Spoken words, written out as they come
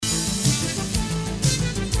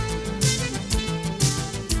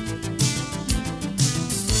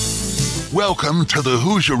Welcome to the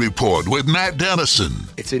Hoosier Report with Matt Dennison.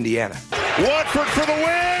 It's Indiana. Watford for the win!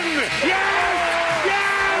 Yes!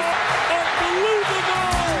 Yes!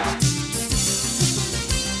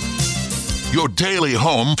 Unbelievable! Your daily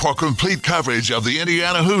home for complete coverage of the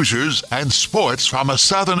Indiana Hoosiers and sports from a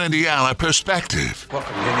Southern Indiana perspective.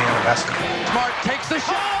 Welcome to Indiana basketball. Smart takes the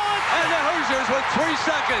shot, and the Hoosiers with 3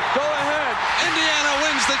 seconds go ahead. Indiana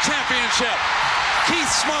wins the championship. Keith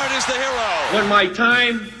Smart is the hero. When my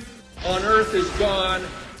time on earth is gone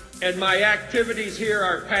and my activities here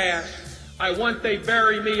are past, I want they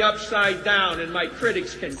bury me upside down and my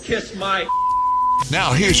critics can kiss my.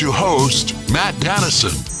 Now here's your host, Matt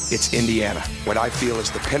Dennison. It's Indiana, what I feel is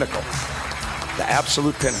the pinnacle, the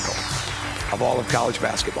absolute pinnacle of all of college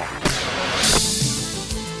basketball.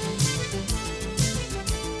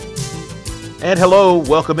 And hello,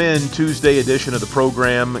 welcome in Tuesday edition of the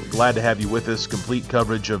program. Glad to have you with us. Complete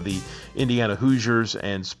coverage of the Indiana Hoosiers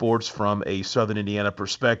and sports from a Southern Indiana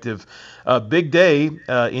perspective. Big day,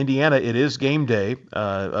 Indiana. It is game day.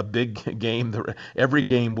 A big game. Every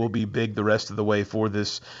game will be big the rest of the way for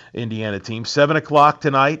this Indiana team. 7 o'clock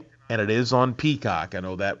tonight, and it is on Peacock. I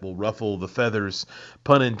know that will ruffle the feathers,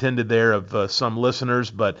 pun intended there, of some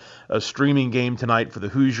listeners, but a streaming game tonight for the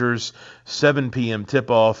Hoosiers. 7 p.m.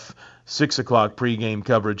 tip-off. 6 o'clock pregame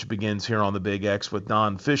coverage begins here on the Big X with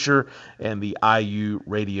Don Fisher and the IU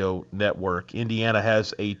Radio Network. Indiana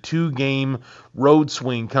has a 2-game road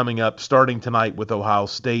swing coming up starting tonight with Ohio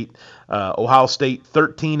State. Ohio State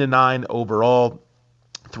 13-9 overall,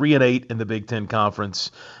 3-8 in the Big Ten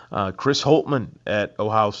Conference. Chris Holtmann at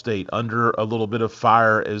Ohio State under a little bit of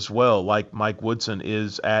fire as well, like Mike Woodson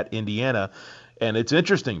is at Indiana. And it's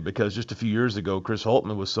interesting because just a few years ago, Chris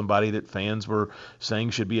Holtmann was somebody that fans were saying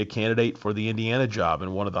should be a candidate for the Indiana job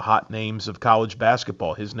and one of the hot names of college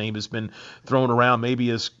basketball. His name has been thrown around, maybe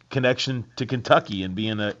his connection to Kentucky and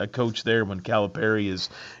being a coach there when Calipari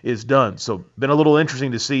is done. So been a little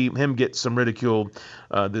interesting to see him get some ridicule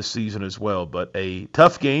this season as well. But a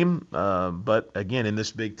tough game, but again, in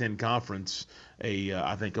this Big Ten Conference,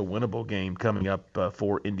 I think a winnable game coming up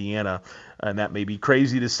for Indiana, and that may be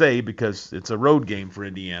crazy to say because it's a road game for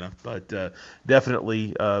Indiana, but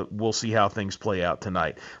definitely we'll see how things play out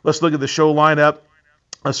tonight. Let's look at the show lineup.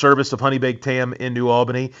 A service of Honey Baked Ham in New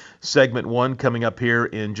Albany. Segment 1 coming up here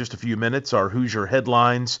in just a few minutes. Our Hoosier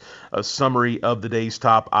headlines, a summary of the day's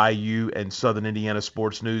top IU and Southern Indiana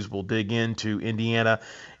sports news. We'll dig into Indiana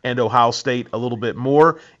and Ohio State a little bit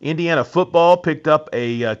more. Indiana football picked up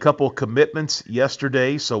a couple commitments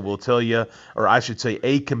yesterday, so we'll tell you, or I should say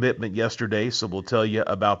a commitment yesterday, so we'll tell you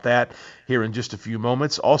about that here in just a few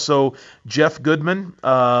moments. Also, Jeff Goodman,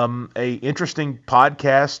 a interesting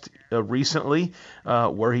podcast recently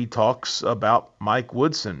where he talks about Mike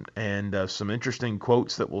Woodson and some interesting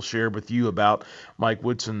quotes that we'll share with you about Mike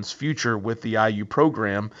Woodson's future with the IU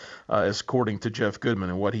program, as according to Jeff Goodman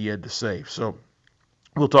and what he had to say. So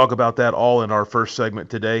we'll talk about that all in our first segment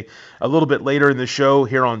today. A little bit later in the show,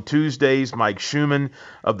 here on Tuesdays, Mike Schumann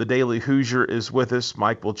of the Daily Hoosier is with us.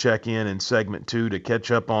 Mike will check in segment 2 to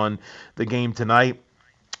catch up on the game tonight.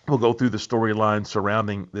 We'll go through the storyline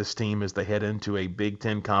surrounding this team as they head into a Big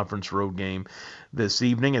Ten Conference road game this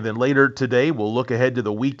evening. And then later today, we'll look ahead to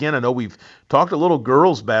the weekend. I know we've talked a little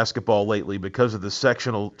girls basketball lately because of the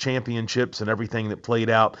sectional championships and everything that played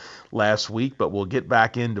out last week, but we'll get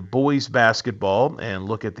back into boys basketball and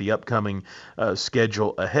look at the upcoming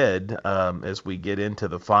schedule ahead as we get into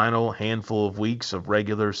the final handful of weeks of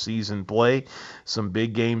regular season play. Some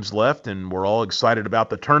big games left, and we're all excited about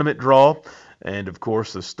the tournament draw. And, of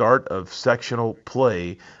course, the start of sectional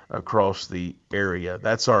play across the area.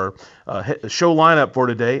 That's our show lineup for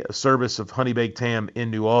today, a service of Honey Baked Ham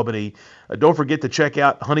in New Albany. Don't forget to check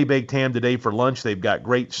out Honey Baked Ham today for lunch. They've got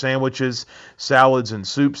great sandwiches, salads, and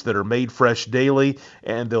soups that are made fresh daily,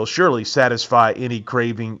 and they'll surely satisfy any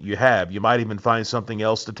craving you have. You might even find something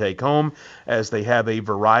else to take home, as they have a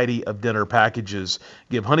variety of dinner packages.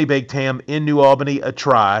 Give Honey Baked Ham in New Albany a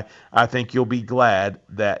try. I think you'll be glad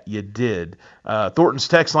that you did. Thornton's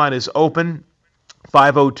text line is open.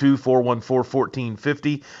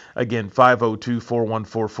 502-414-1450. Again,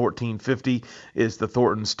 502-414-1450 is the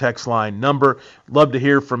Thornton's text line number. Love to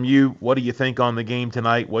hear from you. What do you think on the game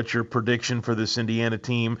tonight? What's your prediction for this Indiana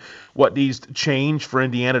team? What needs to change for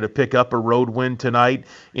Indiana to pick up a road win tonight?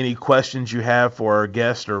 Any questions you have for our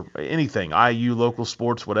guest or anything, IU, local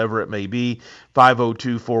sports, whatever it may be,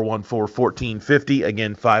 502-414-1450.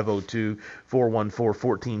 Again,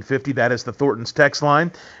 502-414-1450. That is the Thornton's text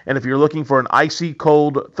line. And if you're looking for an icy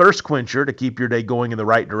cold thirst quencher to keep your day going in the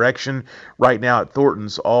right direction. Right now at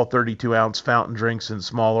Thornton's, all 32-ounce fountain drinks and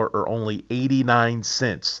smaller are only 89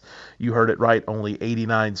 cents. You heard it right, only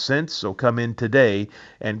 89 cents. So come in today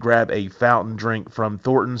and grab a fountain drink from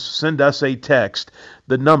Thornton's. Send us a text.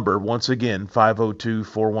 The number, once again,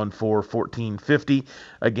 502-414-1450.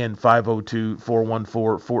 Again,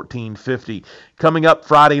 502-414-1450. Coming up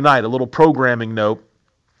Friday night, a little programming note.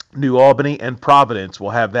 New Albany and Providence will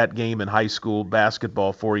have that game in high school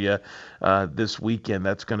basketball for you this weekend.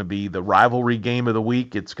 That's going to be the rivalry game of the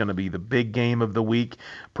week. It's going to be the big game of the week.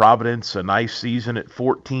 Providence, a nice season at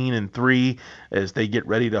 14-3 as they get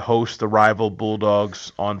ready to host the rival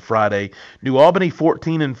Bulldogs on Friday. New Albany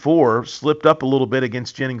 14-4, slipped up a little bit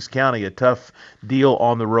against Jennings County, a tough deal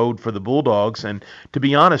on the road for the Bulldogs. And to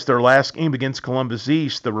be honest, their last game against Columbus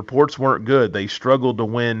East, the reports weren't good. They struggled to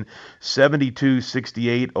win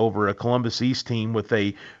 72-68 over a Columbus East team with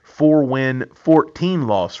a 4-win,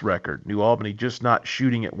 14-loss record. New Albany just not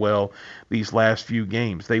shooting it well these last few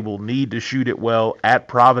games. They will need to shoot it well at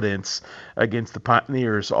Providence against the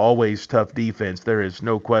Pioneers. Always tough defense. There is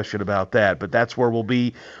no question about that. But that's where we'll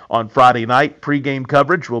be on Friday night. Pre-game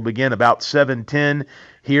coverage will begin about 7:10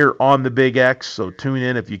 here on the Big X. So tune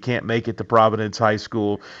in if you can't make it to Providence High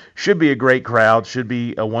School. Should be a great crowd. Should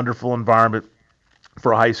be a wonderful environment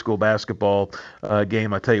for a high school basketball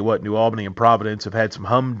game. I tell you what, New Albany and Providence have had some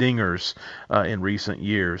humdingers in recent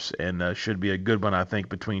years, and should be a good one, I think,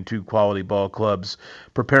 between two quality ball clubs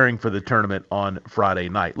preparing for the tournament on Friday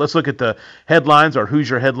night. Let's look at the headlines, our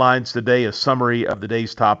Hoosier headlines today, a summary of the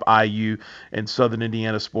day's top IU and Southern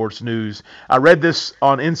Indiana sports news. I read this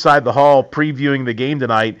on Inside the Hall previewing the game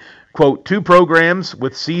tonight. Quote, two programs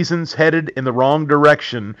with seasons headed in the wrong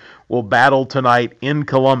direction will battle tonight in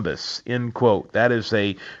Columbus, end quote. That is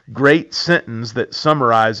a great sentence that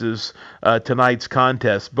summarizes tonight's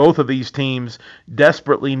contest. Both of these teams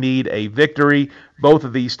desperately need a victory. Both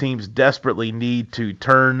of these teams desperately need to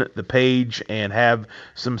turn the page and have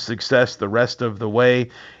some success the rest of the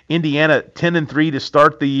way. Indiana 10-3 to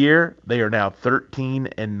start the year. They are now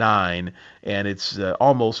 13-9, and it's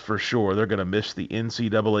almost for sure they're going to miss the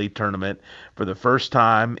NCAA tournament for the first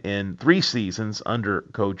time in 3 seasons under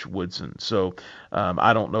Coach Woodson. So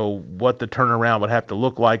I don't know what the turnaround would have to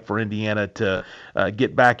look like for Indiana to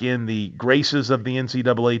get back in the graces of the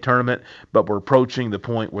NCAA tournament, but we're approaching the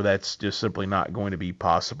point where that's just simply not going to be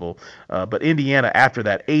possible. But Indiana, after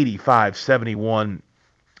that 85-71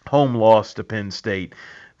 home loss to Penn State,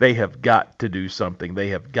 they have got to do something. They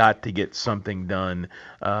have got to get something done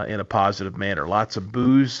in a positive manner. Lots of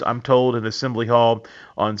boos, I'm told, in Assembly Hall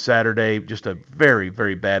on Saturday. Just a very,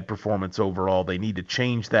 very bad performance overall. They need to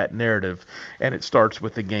change that narrative, and it starts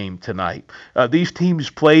with the game tonight. These teams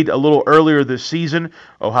played a little earlier this season.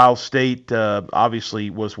 Ohio State obviously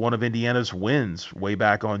was one of Indiana's wins way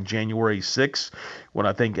back on January 6th, when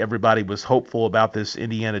I think everybody was hopeful about this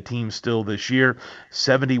Indiana team still this year.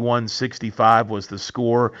 71-65 was the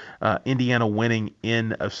score. Indiana winning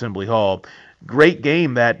in Assembly Hall. Great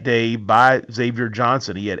game that day by Xavier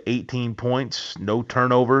Johnson. He had 18 points, no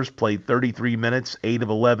turnovers, played 33 minutes, 8 of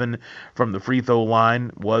 11 from the free throw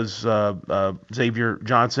line was Xavier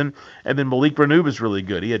Johnson. And then Malik Renew was really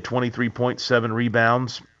good. He had 23.7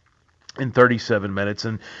 rebounds in 37 minutes.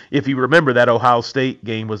 And if you remember, that Ohio State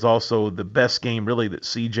game was also the best game really that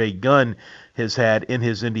C.J. Gunn has had in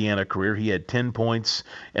his Indiana career. He had 10 points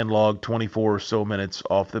and logged 24 or so minutes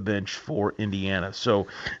off the bench for Indiana. So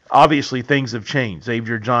obviously things have changed.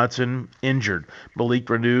 Xavier Johnson injured. Malik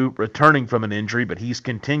Renew returning from an injury, but he's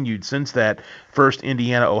continued since that first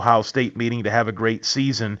Indiana-Ohio State meeting to have a great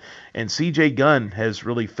season. And C.J. Gunn has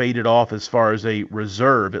really faded off as far as a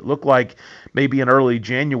reserve. It looked like maybe in early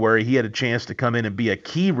January he had a chance to come in and be a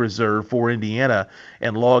key reserve for Indiana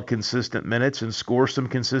and log consistent minutes and score some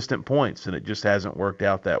consistent points, and it just hasn't worked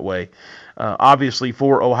out that way. Obviously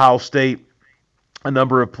for Ohio State, a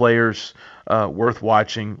number of players worth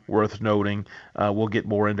watching, worth noting. We'll get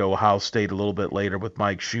more into Ohio State a little bit later with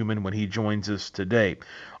Mike Schumann when he joins us today.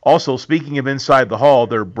 Also, speaking of Inside the Hall,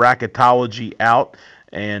 their bracketology out,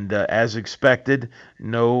 and as expected,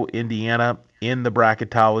 no Indiana in the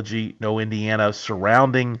bracketology, no Indiana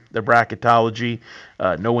surrounding the bracketology,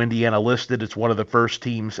 no Indiana listed. It's one of the first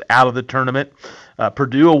teams out of the tournament.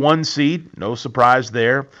 Purdue, a 1 seed, no surprise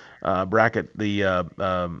there. Andy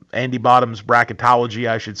Bottom's bracketology,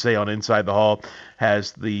 I should say, on Inside the Hall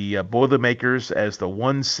has the Boilermakers as the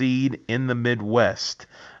 1 seed in the Midwest,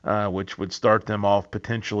 which would start them off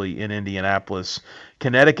potentially in Indianapolis.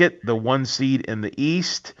 Connecticut, the 1 seed in the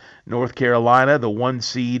East. North Carolina, the 1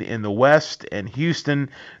 seed in the West. And Houston,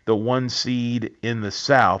 the 1 seed in the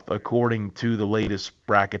South, according to the latest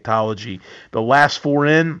bracketology. The last 4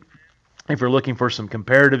 in, if you're looking for some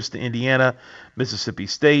comparatives to Indiana, Mississippi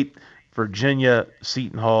State, Virginia,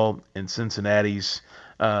 Seton Hall, and Cincinnati's,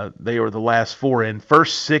 they are the last 4 in.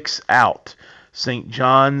 First 6 out: St.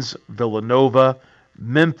 John's, Villanova,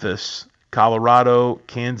 Memphis, Colorado,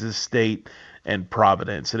 Kansas State, and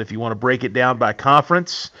Providence. And if you want to break it down by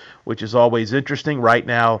conference, which is always interesting, right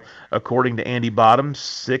now, according to Andy Bottom,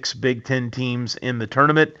 6 Big Ten teams in the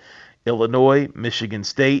tournament: Illinois, Michigan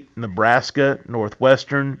State, Nebraska,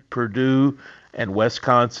 Northwestern, Purdue, and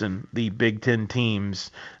Wisconsin, the Big Ten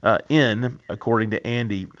teams according to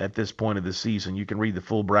Andy, at this point of the season. You can read the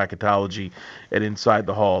full bracketology at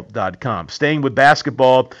InsideTheHall.com. Staying with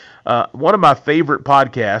basketball, one of my favorite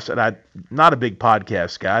podcasts, and I'm not a big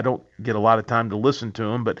podcast guy. I don't get a lot of time to listen to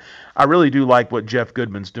him, but I really do like what Jeff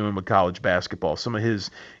Goodman's doing with college basketball. Some of his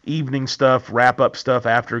evening stuff, wrap-up stuff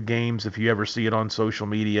after games, if you ever see it on social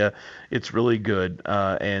media, it's really good.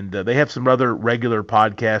 And they have some other regular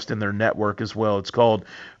podcasts in their network as well. It's called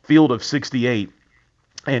Field of 68.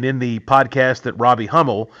 And in the podcast that Robbie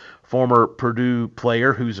Hummel, former Purdue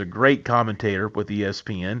player who's a great commentator with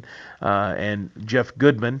ESPN, and Jeff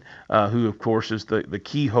Goodman, who, of course, is the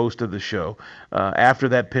key host of the show, after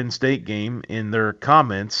that Penn State game, in their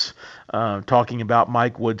comments, talking about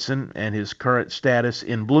Mike Woodson and his current status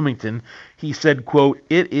in Bloomington, he said, quote,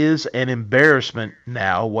 "It is an embarrassment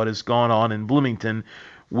now what has gone on in Bloomington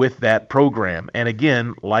with that program." And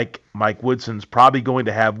again, like Mike Woodson's probably going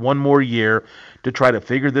to have one more year to try to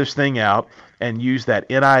figure this thing out and use that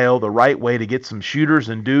NIL the right way to get some shooters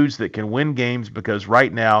and dudes that can win games, because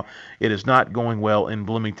right now it is not going well in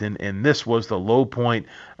Bloomington, and this was the low point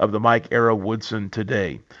of the Mike era Woodson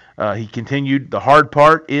today. He continued, "The hard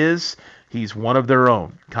part is he's one of their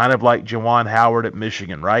own, kind of like Juwan Howard at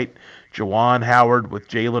Michigan, right? Juwan Howard with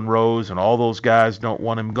Jalen Rose and all those guys don't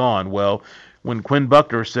want him gone. Well, when Quinn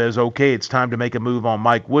Buckner says, okay, it's time to make a move on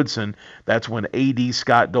Mike Woodson, that's when A.D.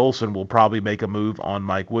 Scott Dolson will probably make a move on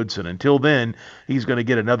Mike Woodson. Until then, he's going to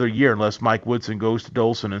get another year unless Mike Woodson goes to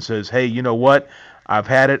Dolson and says, hey, you know what? I've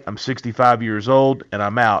had it. I'm 65 years old, and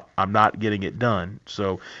I'm out. I'm not getting it done."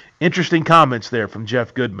 So interesting comments there from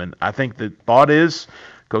Jeff Goodman. I think the thought is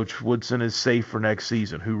Coach Woodson is safe for next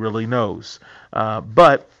season. Who really knows?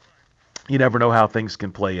 But you never know how things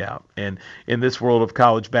can play out. And in this world of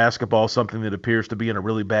college basketball, something that appears to be in a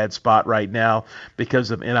really bad spot right now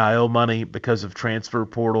because of NIL money, because of transfer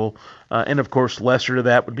portal, and of course lesser to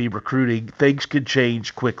that would be recruiting, things could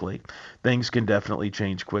change quickly. Things can definitely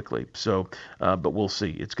change quickly. So, but we'll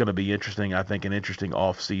see. It's going to be interesting, I think, an interesting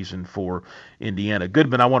offseason for Indiana.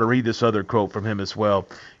 Goodman, I want to read this other quote from him as well.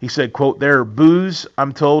 He said, quote, "There are boos,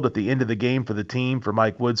 I'm told, at the end of the game for the team for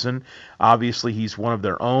Mike Woodson. Obviously, he's one of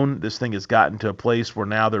their own. This thing has gotten to a place where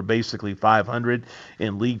now they're basically 500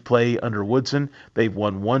 in league play under Woodson. They've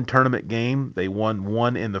won one tournament game. They won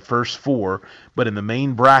one in the first 4, but in the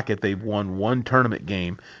main bracket, they've won one tournament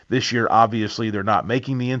game. This year, obviously, they're not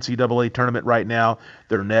making the NCAA tournament right now.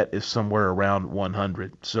 Their net is somewhere around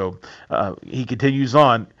 100. So he continues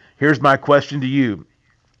on. Here's my question to you.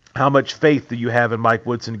 How much faith do you have in Mike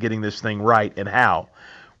Woodson getting this thing right, and how?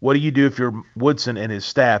 What do you do if you're Woodson and his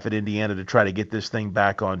staff at Indiana to try to get this thing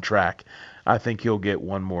back on track? I think he'll get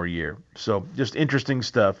one more year." So just interesting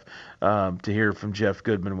stuff to hear from Jeff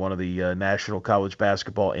Goodman, one of the national college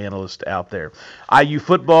basketball analysts out there. IU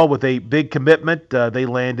football with a big commitment. They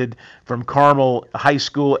landed from Carmel High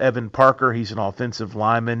School, Evan Parker. He's an offensive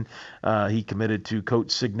lineman. He committed to Coach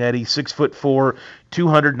Signetti, 6'4",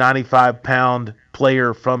 295-pound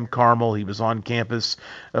player from Carmel. He was on campus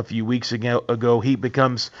a few weeks ago. He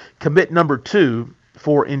becomes commit number 2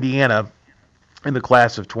 for Indiana in the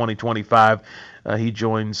class of 2025. He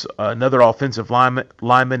joins another offensive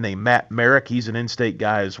lineman named Matt Merrick. He's an in-state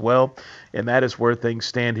guy as well. And that is where things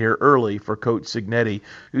stand here early for Coach Signetti,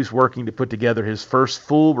 who's working to put together his first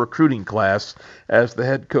full recruiting class as the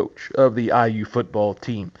head coach of the IU football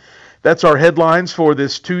team. That's our headlines for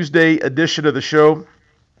this Tuesday edition of the show.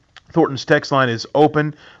 Thornton's text line is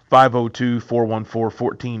open,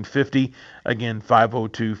 502-414-1450. Again,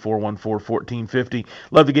 502-414-1450.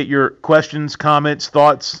 Love to get your questions, comments,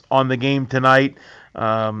 thoughts on the game tonight.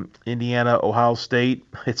 Indiana, Ohio State.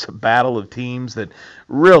 It's a battle of teams that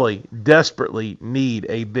really desperately need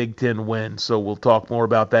a Big Ten win. So we'll talk more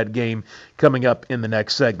about that game coming up in the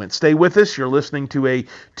next segment. Stay with us. You're listening to a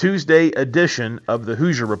Tuesday edition of the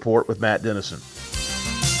Hoosier Report with Matt Dennison.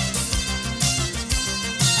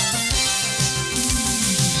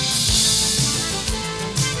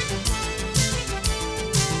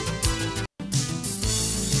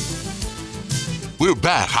 We're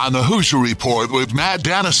back on the Hoosier Report with Matt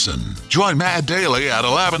Dennison. Join Matt daily at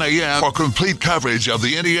 11 a.m. for complete coverage of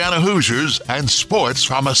the Indiana Hoosiers and sports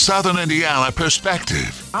from a Southern Indiana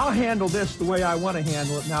perspective. I'll handle this the way I want to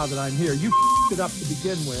handle it now that I'm here. You it up to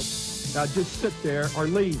begin with. Now just sit there or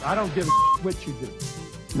leave. I don't give a what you do.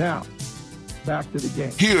 Now, back to the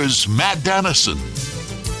game. Here's Matt Dennison.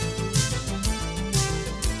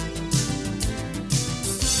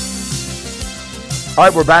 All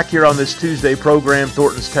right, we're back here on this Tuesday program.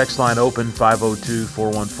 Thornton's text line open,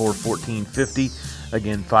 502-414-1450.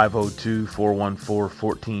 Again,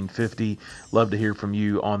 502-414-1450. Love to hear from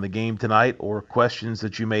you on the game tonight or questions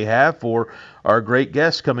that you may have for our great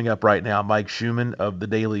guest coming up right now, Mike Schumann of The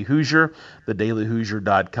Daily Hoosier,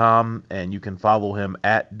 thedailyhoosier.com, and you can follow him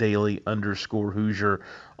at daily_Hoosier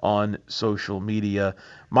on social media.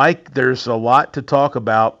 Mike, there's a lot to talk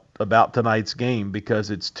about tonight's game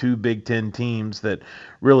because it's two Big Ten teams that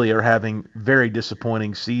really are having very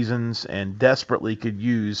disappointing seasons and desperately could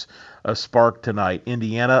use a spark tonight.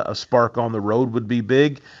 Indiana, a spark on the road would be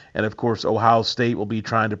big, and of course Ohio State will be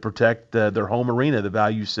trying to protect their home arena, the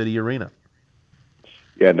Value City Arena.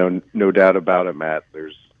 Yeah, no doubt about it, Matt.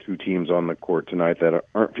 There's two teams on the court tonight that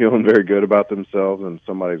aren't feeling very good about themselves, and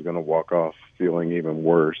somebody's going to walk off feeling even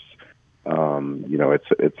worse.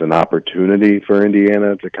 It's an opportunity for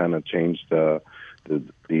Indiana to kind of change the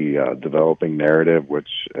developing narrative, which,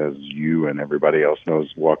 as you and everybody else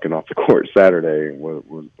knows, walking off the court Saturday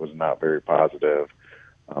was not very positive.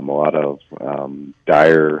 A lot of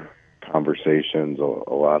dire conversations,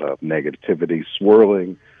 a lot of negativity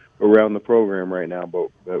swirling around the program right now.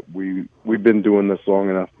 But we've been doing this long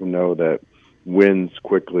enough to know that wins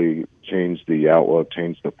quickly change the outlook,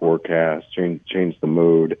 change the forecast, change the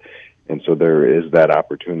mood. And so there is that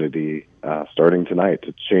opportunity starting tonight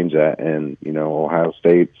to change that. And, Ohio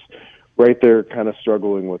State's right there kind of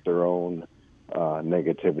struggling with their own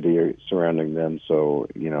negativity surrounding them. So,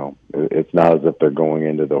 it's not as if they're going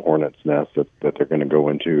into the hornet's nest that they're going to go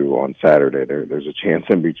into on Saturday. There's a chance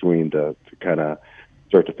in between to kind of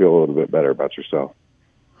start to feel a little bit better about yourself.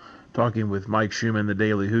 Talking with Mike Schumann, the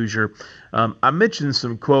Daily Hoosier. I mentioned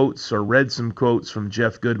some quotes or read some quotes from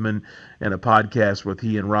Jeff Goodman in a podcast with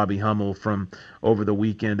he and Robbie Hummel from over the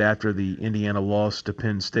weekend after the Indiana loss to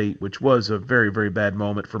Penn State, which was a very, very bad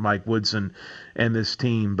moment for Mike Woodson and this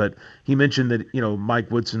team. But he mentioned that, Mike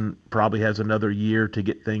Woodson probably has another year to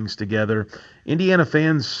get things together. Indiana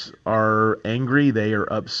fans are angry. They are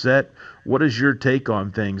upset. What is your take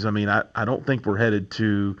on things? I mean, I don't think we're headed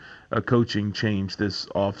to a coaching change this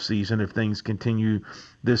offseason if things continue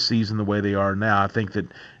this season the way they are now. I think that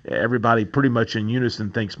everybody pretty much in unison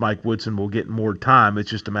thinks Mike Woodson will get more time.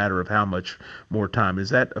 It's just a matter of how much more time.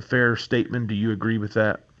 Is that a fair statement? Do you agree with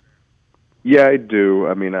that? Yeah, I do.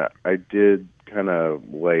 I mean, I did kind of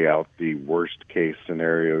lay out the worst case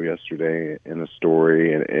scenario yesterday in a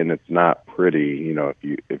story, and it's not pretty.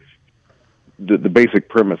 If the basic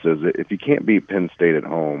premise is that if you can't beat Penn State at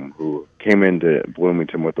home, who came into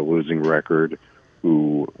Bloomington with a losing record,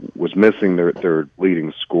 who was missing their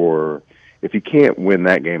leading scorer, if you can't win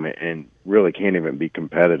that game and really can't even be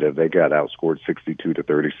competitive, they got outscored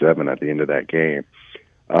 62-37 at the end of that game.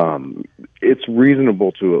 It's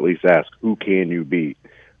reasonable to at least ask, who can you beat?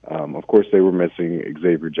 Of course, they were missing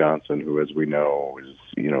Xavier Johnson, who, as we know, is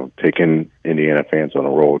taking Indiana fans on a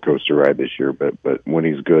roller coaster ride this year. But when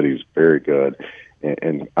he's good, he's very good,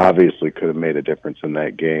 and obviously could have made a difference in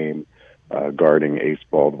that game, guarding Ace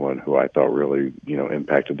Baldwin, who I thought really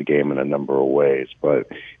impacted the game in a number of ways. But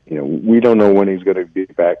we don't know when he's going to be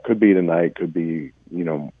back. Could be tonight. Could be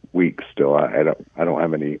weeks still. I don't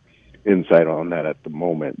have any insight on that at the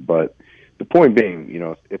moment, but. The point being,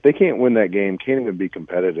 if they can't win that game, can't even be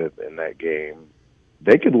competitive in that game,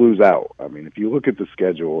 they could lose out. I mean, if you look at the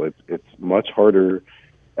schedule, it's much harder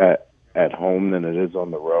at home than it is on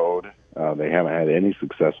the road. They haven't had any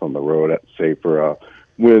success on the road, say for a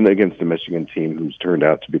win against the Michigan team, who's turned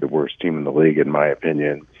out to be the worst team in the league, in my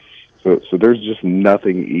opinion. So there's just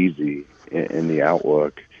nothing easy in the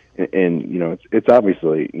outlook, and it's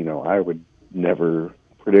obviously I would never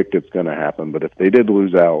predict it's going to happen, but if they did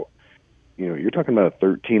lose out. You're talking about a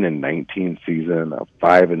 13-19 season, a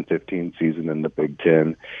 5-15 season in the Big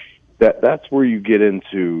Ten. that's where you get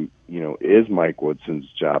into, is Mike Woodson's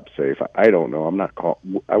job safe? I don't know.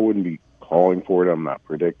 I wouldn't be calling for it. I'm not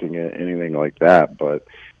predicting it, anything like that. But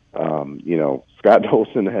Scott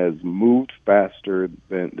Dolson has moved faster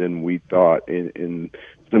than we thought in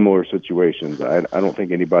similar situations. I don't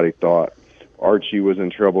think anybody thought Archie was in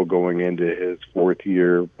trouble going into his fourth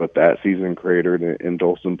year, but that season cratered and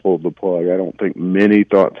Dolson pulled the plug. I don't think many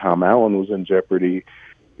thought Tom Allen was in jeopardy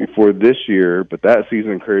before this year, but that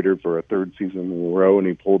season cratered for a third season in a row, and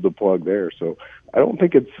he pulled the plug there. So I don't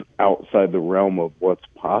think it's outside the realm of what's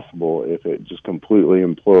possible if it just completely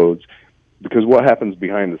implodes, because what happens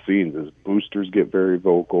behind the scenes is boosters get very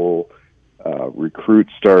vocal,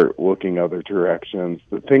 recruits start looking other directions.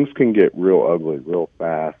 But things can get real ugly real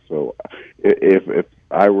fast. So if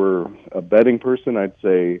I were a betting person, I'd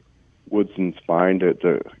say Woodson's fine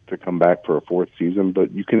to come back for a fourth season,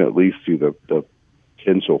 but you can at least see the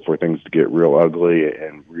potential for things to get real ugly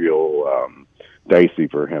and real dicey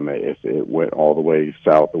for him if it went all the way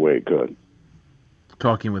south the way it could.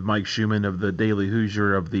 Talking with Mike Schumann of the Daily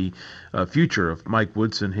Hoosier of the future of Mike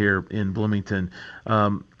Woodson here in Bloomington.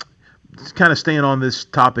 Kind of staying on this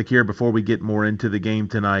topic here before we get more into the game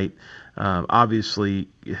tonight. Obviously,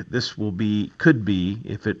 this could be,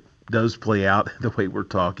 if it does play out the way we're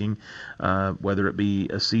talking, whether it be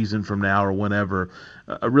a season from now or whenever,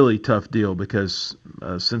 a really tough deal, because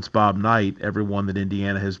since Bob Knight, everyone that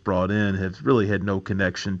Indiana has brought in has really had no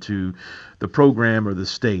connection to the program or the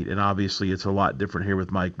state. And obviously it's a lot different here with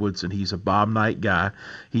Mike Woodson. He's a Bob Knight guy.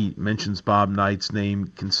 He mentions Bob Knight's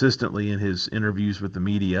name consistently in his interviews with the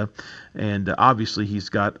media. And obviously he's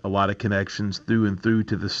got a lot of connections through and through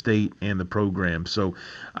to the state and the program. So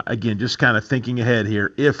again, just kind of thinking ahead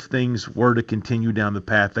here, if things were to continue down the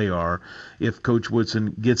path they are, if Coach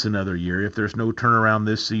Woodson gets another year, if there's no turnaround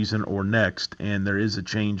this season or next, and there is a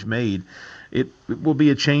change made, it will be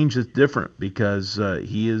a change that's different, because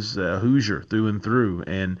he is a Hoosier through and through,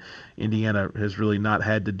 and Indiana has really not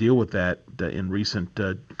had to deal with that in recent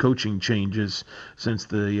coaching changes since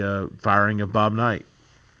the firing of Bob Knight.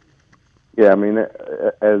 Yeah, I mean,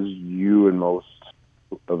 as you and most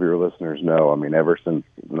of your listeners know, I mean, ever since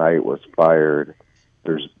Knight was fired,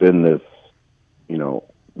 there's been this,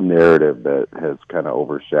 narrative that has kind of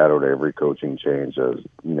overshadowed every coaching change as,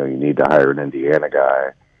 you need to hire an Indiana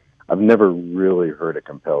guy. I've never really heard a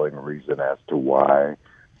compelling reason as to why,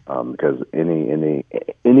 because any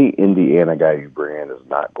Indiana guy you bring in is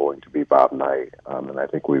not going to be Bob Knight, and I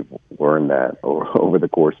think we've learned that over the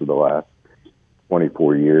course of the last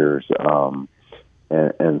 24 years.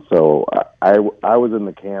 And so I was in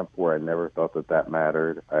the camp where I never thought that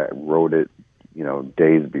mattered. I wrote it,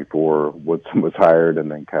 days before Woodson was hired, and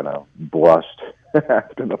then kind of blushed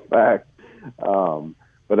after the fact.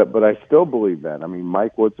 But I still believe that. I mean,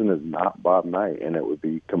 Mike Woodson is not Bob Knight, and it would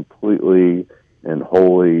be completely and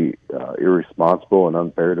wholly irresponsible and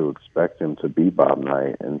unfair to expect him to be Bob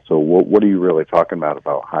Knight. And so what are you really talking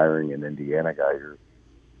about hiring an Indiana guy? You're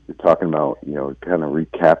talking about, kind of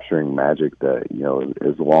recapturing magic that,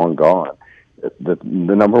 is long gone. The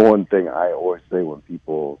number one thing I always say when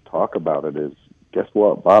people talk about it is, guess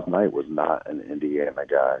what? Bob Knight was not an Indiana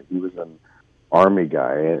guy. He was an Army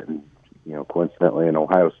guy and, coincidentally an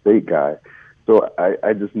Ohio State guy. So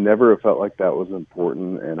I just never felt like that was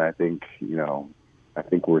important. And I think,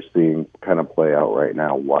 we're seeing kind of play out right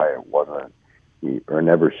now why it wasn't or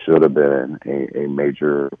never should have been a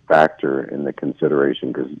major factor in the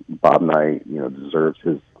consideration, because Bob Knight, deserves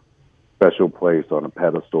his special place on a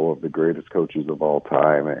pedestal of the greatest coaches of all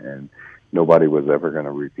time, and nobody was ever going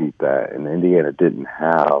to repeat that. And Indiana didn't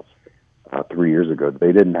have, 3 years ago,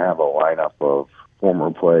 they didn't have a lineup of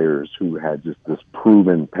former players who had just this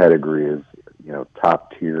proven pedigree as,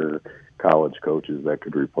 top-tier college coaches that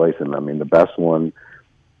could replace him. I mean, the best one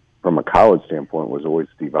from a college standpoint was always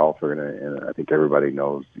Steve Alford, and I think everybody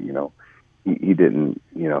knows, he didn't,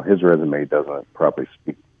 his resume doesn't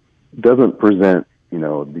present,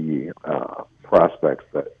 the prospects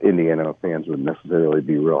that Indiana fans would necessarily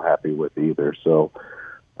be real happy with either. So,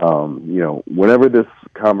 whenever this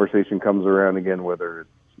conversation comes around again, whether it's,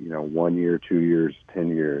 1 year, 2 years,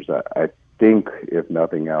 10 years, I think, if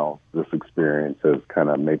nothing else, this experience has kind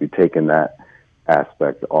of maybe taken that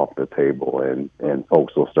aspect off the table, and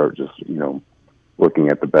folks will start just, looking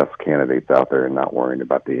at the best candidates out there and not worrying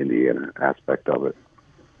about the Indiana aspect of it.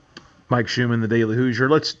 Mike Schumann, the Daily Hoosier.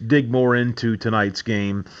 Let's dig more into tonight's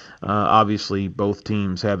game. Obviously, both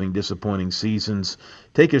teams having disappointing seasons.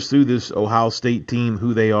 Take us through this Ohio State team,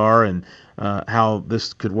 who they are, and how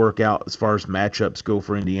this could work out as far as matchups go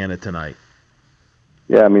for Indiana tonight.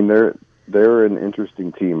 Yeah, I mean, they're an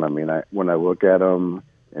interesting team. I mean, when I look at them,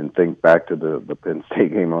 and think back to the Penn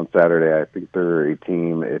State game on Saturday, I think they're a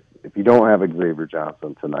team. If you don't have Xavier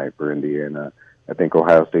Johnson tonight for Indiana, I think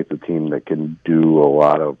Ohio State's a team that can do a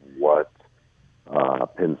lot of what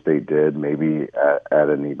Penn State did, maybe at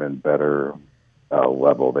an even better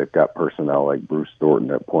level. They've got personnel like Bruce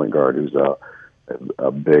Thornton at point guard, who's a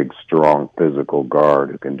big, strong, physical guard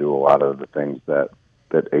who can do a lot of the things that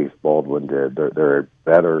Ace Baldwin did. They're a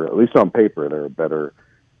better, at least on paper, they're a better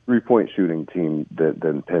three-point shooting team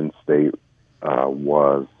than Penn State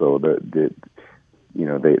was. So they've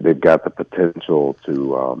got the potential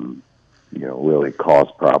to really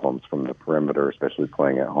cause problems from the perimeter, especially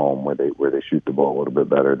playing at home where they shoot the ball a little bit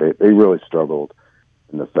better. They really struggled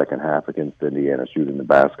in the second half against Indiana shooting the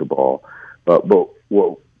basketball. But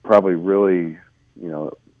what probably really,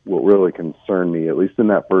 what really concerned me, at least in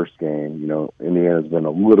that first game, Indiana's been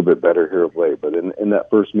a little bit better here of late, but in that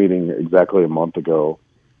first meeting exactly a month ago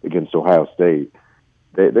against Ohio State,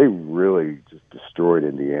 they really just destroyed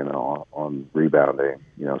Indiana on rebounding,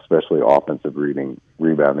 especially offensive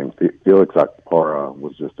rebounding. Felix Okpara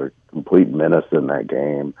was just a complete menace in that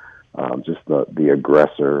game, just the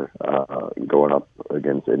aggressor going up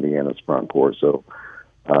against Indiana's front court. So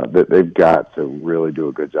they've got to really do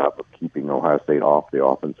a good job of keeping Ohio State off the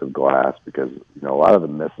offensive glass, because a lot of the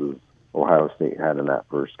misses Ohio State had in that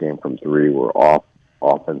first game from three were off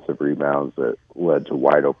offensive rebounds that led to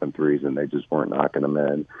wide open threes, and they just weren't knocking them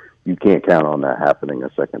in. You can't count on that happening a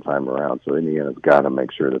second time around. So Indiana's got to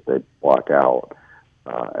make sure that they block out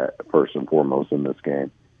first and foremost in this game.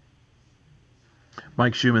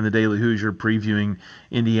 Mike Schumann, the Daily Hoosier, previewing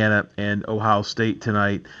Indiana and Ohio State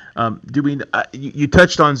tonight. You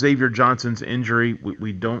touched on Xavier Johnson's injury.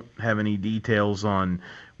 We don't have any details on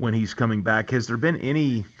when he's coming back. Has there been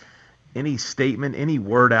any statement, any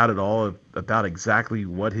word out at all about exactly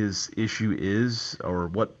what his issue is, or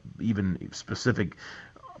what even specific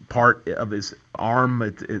part of his arm,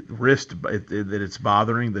 wrist that it's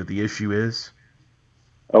bothering, that the issue is?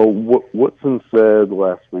 Woodson said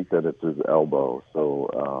last week that it's his elbow.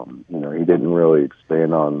 So, he didn't really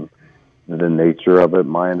expand on the nature of it.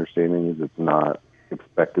 My understanding is it's not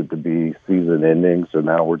expected to be season ending. So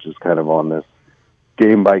now we're just kind of on this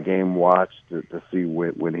game by game watch to see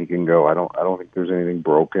when he can go. I don't think there's anything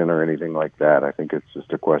broken or anything like that. I think it's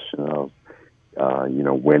just a question of,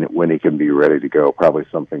 when he can be ready to go. Probably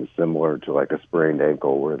something similar to like a sprained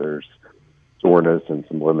ankle where there's soreness and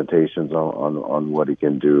some limitations on what he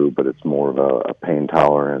can do, but it's more of a pain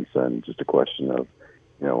tolerance and just a question of,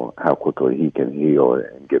 how quickly he can heal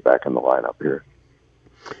and get back in the lineup here.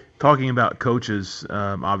 Talking about coaches,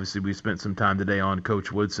 obviously we spent some time today on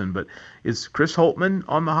Coach Woodson, but is Chris Holtmann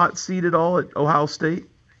on the hot seat at all at Ohio State?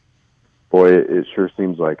 Boy, it sure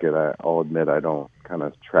seems like it. I'll admit I don't kind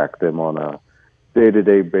of track them on a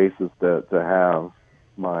day-to-day basis to have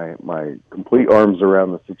my complete arms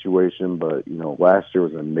around the situation, but last year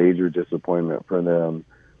was a major disappointment for them.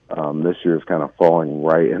 This year is kind of falling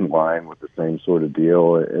right in line with the same sort of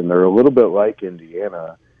deal, and they're a little bit like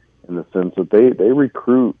Indiana in the sense that they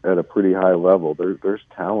recruit at a pretty high level. There's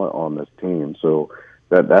talent on this team, so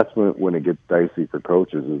that's when it gets dicey for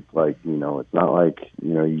coaches. It's like it's not like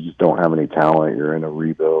you just don't have any talent. You're in a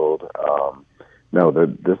rebuild. No,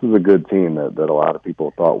 this is a good team that a lot of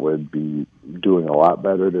people thought would be doing a lot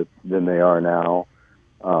better than they are now.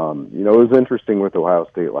 It was interesting with Ohio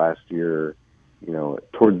State last year.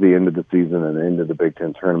 Towards the end of the season and into the Big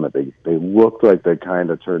Ten tournament, they looked like they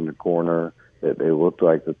kind of turned the corner. They looked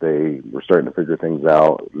like that they were starting to figure things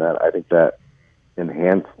out, and I think that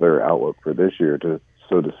enhanced their outlook for this year.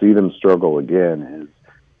 So to see them struggle again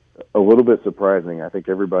is a little bit surprising. I think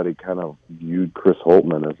everybody kind of viewed Chris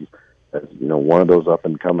Holtmann as one of those up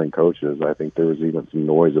and coming coaches. I think there was even some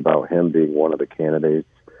noise about him being one of the candidates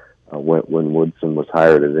when Woodson was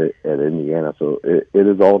hired at Indiana. So it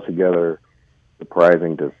is altogether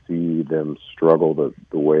surprising to see them struggle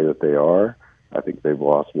the way that they are. I think they've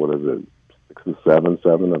lost 7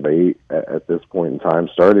 of 8 at this point in time.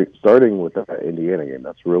 Starting with that Indiana game,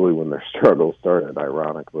 that's really when their struggle started,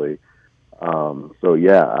 ironically. So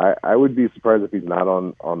yeah, I would be surprised if he's not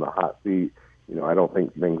on the hot seat. I don't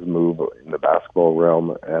think things move in the basketball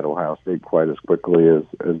realm at Ohio State quite as quickly as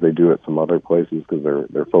they do at some other places because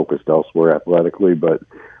they're focused elsewhere athletically. But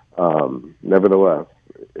nevertheless,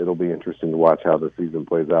 it'll be interesting to watch how the season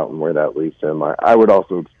plays out and where that leads him. I would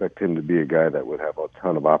also expect him to be a guy that would have a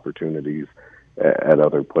ton of opportunities at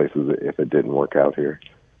other places if it didn't work out here.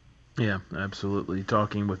 Yeah, absolutely.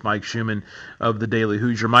 Talking with Mike Schumann of the Daily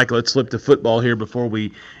Hoosier. Mike, let's slip to football here before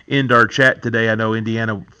we end our chat today. I know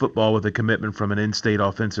Indiana football with a commitment from an in-state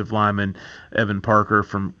offensive lineman, Evan Parker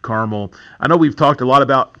from Carmel. I know we've talked a lot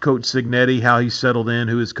about Coach Signetti, how he's settled in,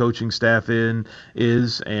 who his coaching staff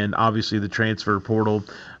is, and obviously the transfer portal.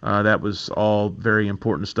 That was all very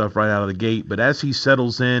important stuff right out of the gate. But as he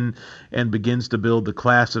settles in and begins to build the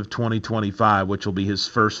class of 2025, which will be his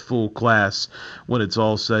first full class when it's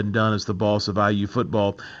all said and done as the boss of IU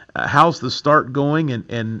football, how's the start going?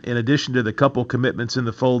 And in addition to the couple commitments in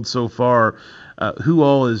the fold so far, who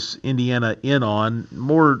all is Indiana in on?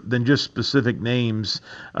 More than just specific names,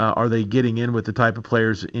 are they getting in with the type of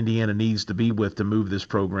players Indiana needs to be with to move this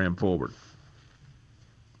program forward?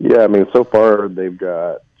 Yeah, I mean, so far they've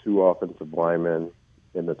got 2 offensive linemen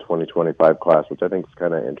in the 2025 class, which I think is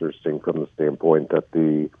kind of interesting from the standpoint that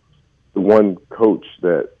the one coach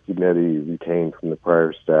that Signetti retained from the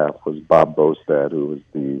prior staff was Bob Bostad, who was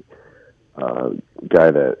the guy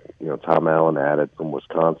that Tom Allen added from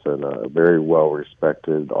Wisconsin, a very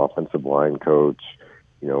well-respected offensive line coach.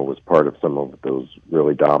 Was part of some of those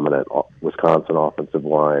really dominant Wisconsin offensive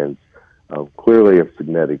lines. Clearly, if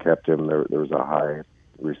Signetti kept him, there was a high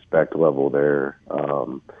respect level there.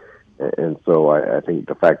 And so I think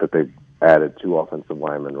the fact that they've added 2 offensive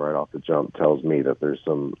linemen right off the jump tells me that there's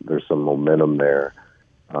some momentum there.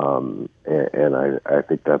 And I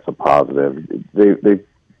think that's a positive.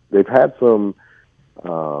 They've had some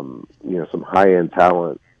some high-end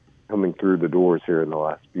talent coming through the doors here in the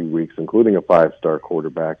last few weeks, including a 5-star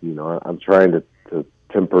quarterback. I'm trying to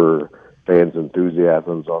temper fans'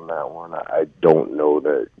 enthusiasms on that one. I don't know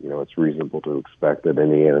that it's reasonable to expect that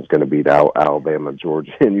Indiana's going to beat out Alabama,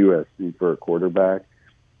 Georgia, and USC for a quarterback.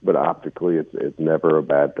 But optically, it's never a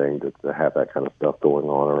bad thing to have that kind of stuff going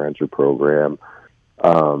on around your program.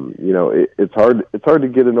 It's hard to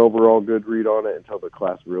get an overall good read on it until the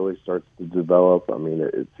class really starts to develop. I mean,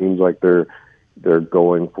 it seems like they're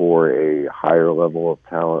going for a higher level of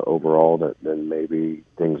talent overall than maybe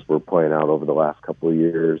things were playing out over the last couple of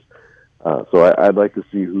years. So I'd like to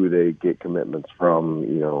see who they get commitments from,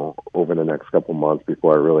 over the next couple months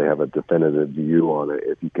before I really have a definitive view on it.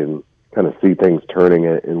 If you can kind of see things turning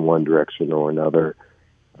in one direction or another,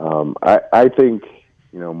 I think,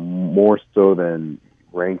 more so than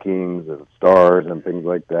rankings and stars and things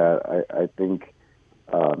like that. I think,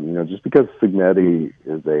 just because Signetti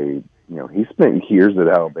is he spent years at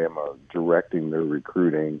Alabama directing their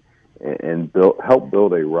recruiting and helped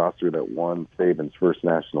build a roster that won Saban's first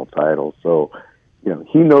national title. So,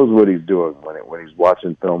 he knows what he's doing when he's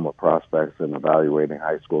watching film of prospects and evaluating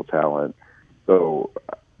high school talent. So,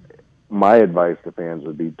 my advice to fans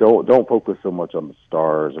would be don't focus so much on the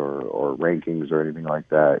stars or rankings or anything like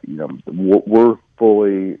that. We're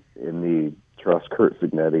fully in the trust Curt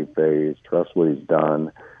Signetti phase, trust what he's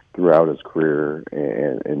done throughout his career,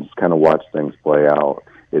 and just kind of watch things play out.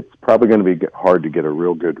 It's probably going to be hard to get a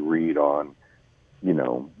real good read on,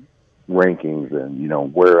 rankings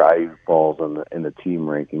and, where IU falls in the team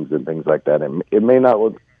rankings and things like that. And it may not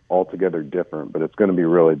look altogether different, but it's going to be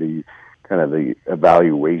really the kind of the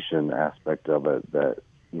evaluation aspect of it that,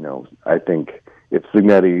 I think if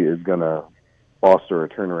Signetti is going to foster a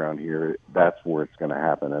turnaround here, that's where it's going to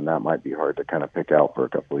happen. And that might be hard to kind of pick out for a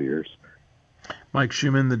couple of years. Mike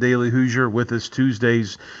Schumann, the Daily Hoosier, with us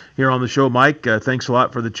Tuesdays here on the show. Mike, thanks a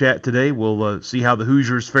lot for the chat today. We'll see how the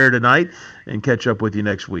Hoosiers fare tonight and catch up with you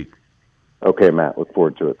next week. Okay, Matt. Look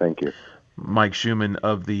forward to it. Thank you. Mike Schumann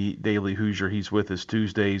of the Daily Hoosier. He's with us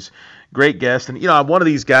Tuesdays. Great guest. And, I'm one of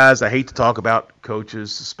these guys, I hate to talk about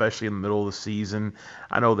coaches, especially in the middle of the season.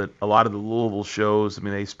 I know that a lot of the Louisville shows,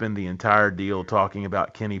 they spend the entire deal talking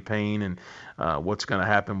about Kenny Payne and what's going to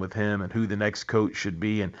happen with him and who the next coach should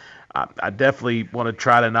be. And I definitely want to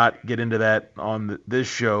try to not get into that on this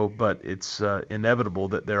show, but it's inevitable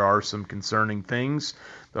that there are some concerning things.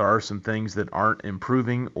 There are some things that aren't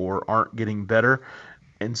improving or aren't getting better.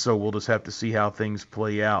 And so we'll just have to see how things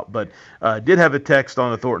play out. But did have a text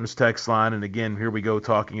on the Thornton's text line. And again, here we go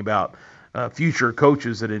talking about future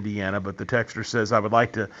coaches at Indiana. But the texter says, I would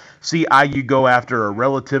like to see IU go after a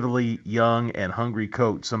relatively young and hungry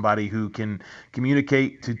coach, somebody who can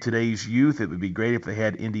communicate to today's youth. It would be great if they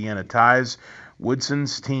had Indiana ties.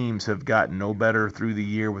 Woodson's teams have gotten no better through the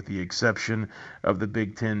year with the exception of the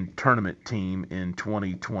Big Ten tournament team in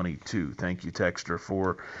 2022. Thank you, texter,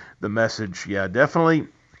 for the message. Yeah, definitely.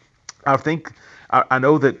 I think I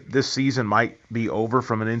know that this season might be over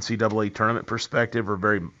from an NCAA tournament perspective, or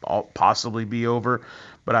very possibly be over,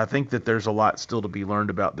 but I think that there's a lot still to be learned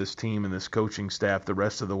about this team and this coaching staff the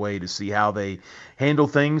rest of the way to see how they handle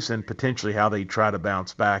things and potentially how they try to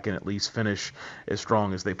bounce back and at least finish as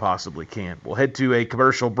strong as they possibly can. We'll head to a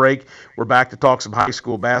commercial break. We're back to talk some high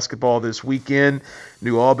school basketball this weekend.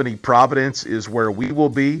 New Albany Providence is where we will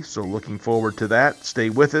be, so looking forward to that. Stay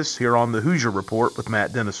with us here on the Hoosier Report with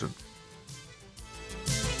Matt Dennison.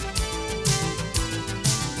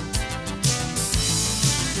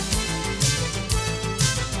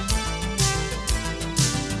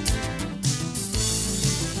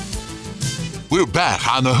 We're back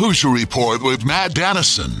on the Hoosier Report with Matt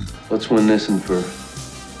Dennison. Let's win this one for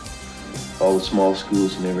all the small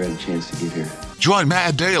schools who never had a chance to get here. Join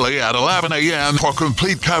Matt daily at 11 a.m. for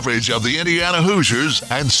complete coverage of the Indiana Hoosiers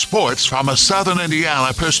and sports from a Southern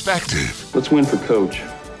Indiana perspective. Let's win for Coach,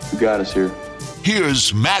 who got us here.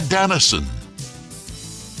 Here's Matt Dennison.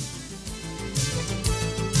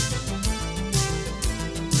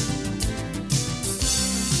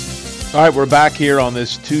 All right, we're back here on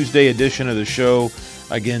this Tuesday edition of the show.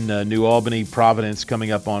 Again, New Albany, Providence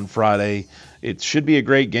coming up on Friday. It should be a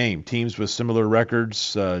great game. Teams with similar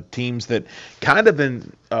records, teams that kind of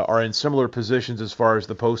are in similar positions as far as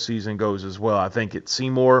the postseason goes as well. I think at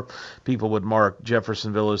Seymour, people would mark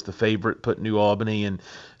Jeffersonville as the favorite, put New Albany and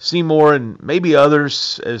Seymour and maybe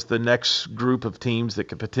others as the next group of teams that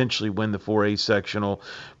could potentially win the 4A sectional.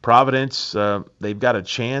 Providence, they've got a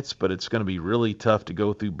chance, but it's going to be really tough to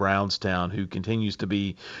go through Brownstown, who continues to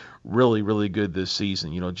be really, really good this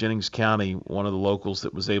season. You know, Jennings County, one of the locals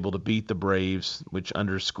that was able to beat the Braves, which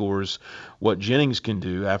underscores what Jennings can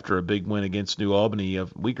do after a big win against New Albany a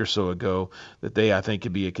week or so ago, that they, I think,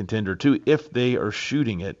 could be a contender too if they are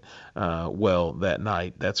shooting it well that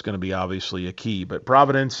night. That's going to be obviously a key. But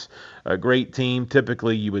Providence, a great team.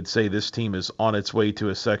 Typically, you would say this team is on its way to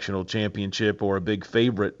a sectional championship or a big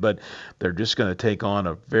favorite, but they're just going to take on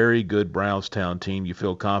a very good Brownstown team. You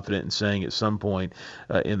feel confident in saying at some point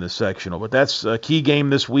in the sectional. But that's a key game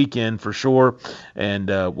this weekend for sure, and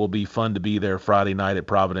will be fun to be there Friday night at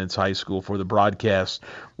Providence High School for the broadcast.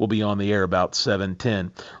 We'll be on the air about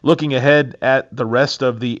 7:10. Looking ahead at the rest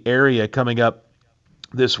of the area coming up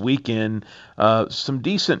this weekend, some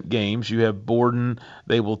decent games. You have Borden.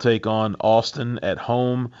 They will take on Austin at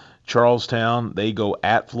home. Charlestown, they go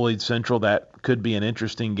at Floyd Central. That could be an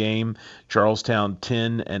interesting game. Charlestown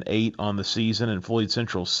 10-8 on the season, and Floyd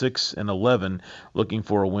Central 6-11, looking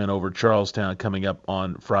for a win over Charlestown coming up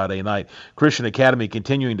on Friday night. Christian Academy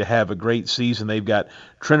continuing to have a great season. They've got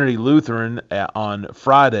Trinity Lutheran on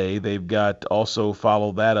Friday. They've got also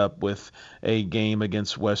followed that up with a game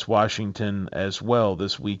against West Washington as well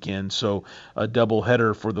this weekend. So a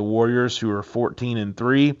doubleheader for the Warriors, who are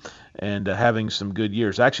 14-3 and having some good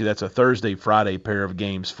years. Actually, that's a Thursday-Friday pair of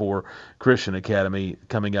games for Christian Academy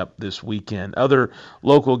coming up this weekend. Other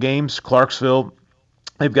local games, Clarksville,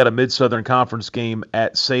 they've got a Mid-Southern Conference game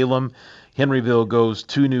at Salem. Henryville goes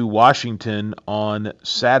to New Washington on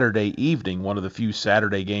Saturday evening, one of the few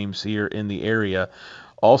Saturday games here in the area.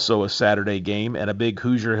 Also a Saturday game, and a big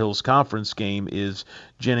Hoosier Hills Conference game is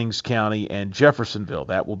Jennings County and Jeffersonville.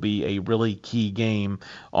 That will be a really key game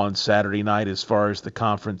on Saturday night as far as the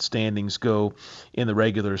conference standings go in the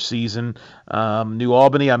regular season. New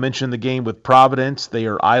Albany, I mentioned the game with Providence. They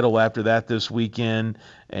are idle after that this weekend,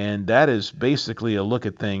 and that is basically a look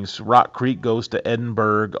at things. Rock Creek goes to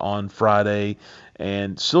Edinburgh on Friday,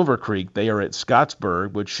 and Silver Creek, they are at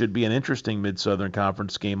Scottsburg, which should be an interesting Mid-Southern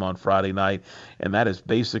Conference game on Friday night, and that is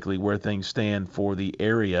basically where things stand for the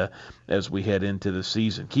area as we head into the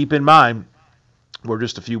season. Keep in mind, we're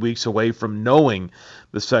just a few weeks away from knowing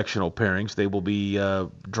the sectional pairings. They will be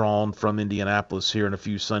drawn from Indianapolis here in a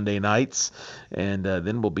few Sunday nights, and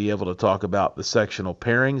then we'll be able to talk about the sectional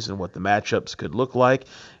pairings and what the matchups could look like,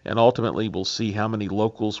 and ultimately we'll see how many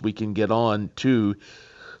locals we can get on to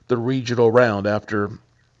the regional round after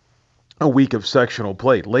a week of sectional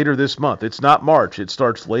play later this month. It's not March. It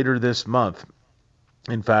starts later this month.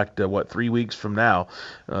 In fact, 3 weeks from now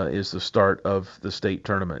is the start of the state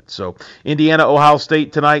tournament. So Indiana, Ohio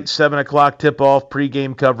State tonight, 7 o'clock tip-off,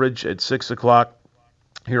 pregame coverage at 6 o'clock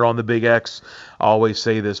here on the Big X. I always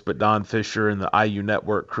say this, but Don Fisher and the IU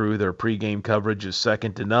Network crew, their pregame coverage is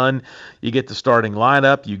second to none. You get the starting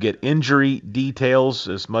lineup, you get injury details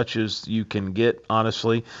as much as you can get,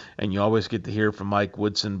 honestly, and you always get to hear from Mike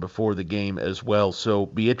Woodson before the game as well. So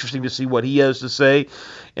be interesting to see what he has to say,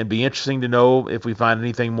 and be interesting to know if we find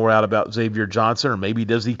anything more out about Xavier Johnson, or maybe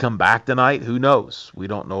does he come back tonight? Who knows? We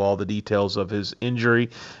don't know all the details of his injury.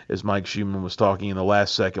 As Mike Schumann was talking in the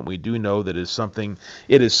last second, we do know that is something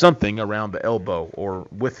it is something around the elbow or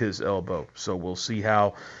with his elbow. So we'll see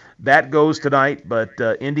how that goes tonight. But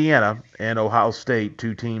Indiana and Ohio State,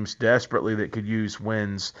 two teams desperately that could use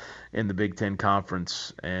wins in the Big Ten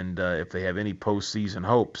Conference. And if they have any postseason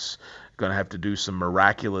hopes, going to have to do some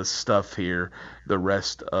miraculous stuff here the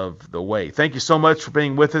rest of the way. Thank you so much for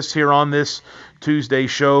being with us here on this Tuesday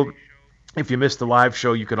show. If you missed the live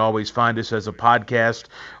show, you can always find us as a podcast.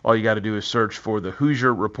 All you got to do is search for the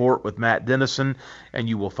Hoosier Report with Matt Dennison, and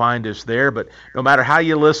you will find us there. But no matter how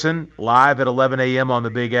you listen, live at 11 a.m. on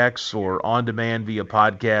the Big X or on demand via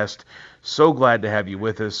podcast, so glad to have you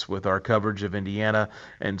with us with our coverage of Indiana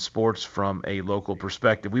and sports from a local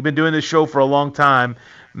perspective. We've been doing this show for a long time.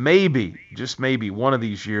 Maybe, just maybe, one of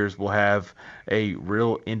these years we'll have a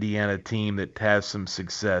real Indiana team that has some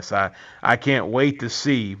success. I can't wait to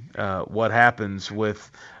see what happens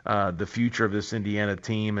with the future of this Indiana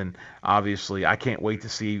team, and obviously I can't wait to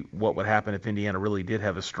see what would happen if Indiana really did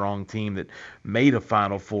have a strong team that made a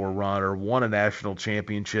Final Four run or won a national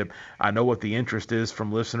championship. I know what the interest is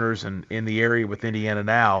from listeners and in the area with Indiana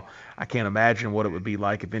now. I can't imagine what it would be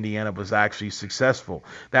like if Indiana was actually successful.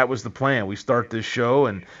 That was the plan. We start this show,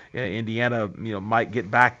 and Indiana, might get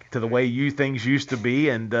back to the way things used to be.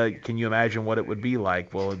 And can you imagine what it would be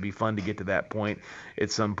like? Well, it'd be fun to get to that point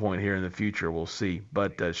at some point here in the future. We'll see.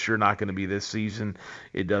 But sure not going to be this season.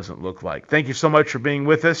 It doesn't look like. Thank you so much for being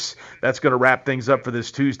with us. That's going to wrap things up for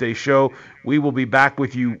this Tuesday show. We will be back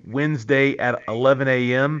with you Wednesday at 11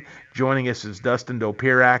 a.m. Joining us is Dustin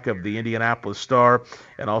Dopirak of the Indianapolis Star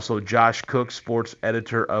and also Josh Cook, sports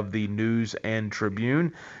editor of the News and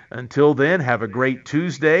Tribune. Until then, have a great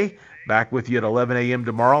Tuesday. Back with you at 11 a.m.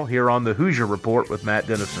 tomorrow here on the Hoosier Report with Matt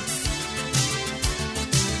Dennison.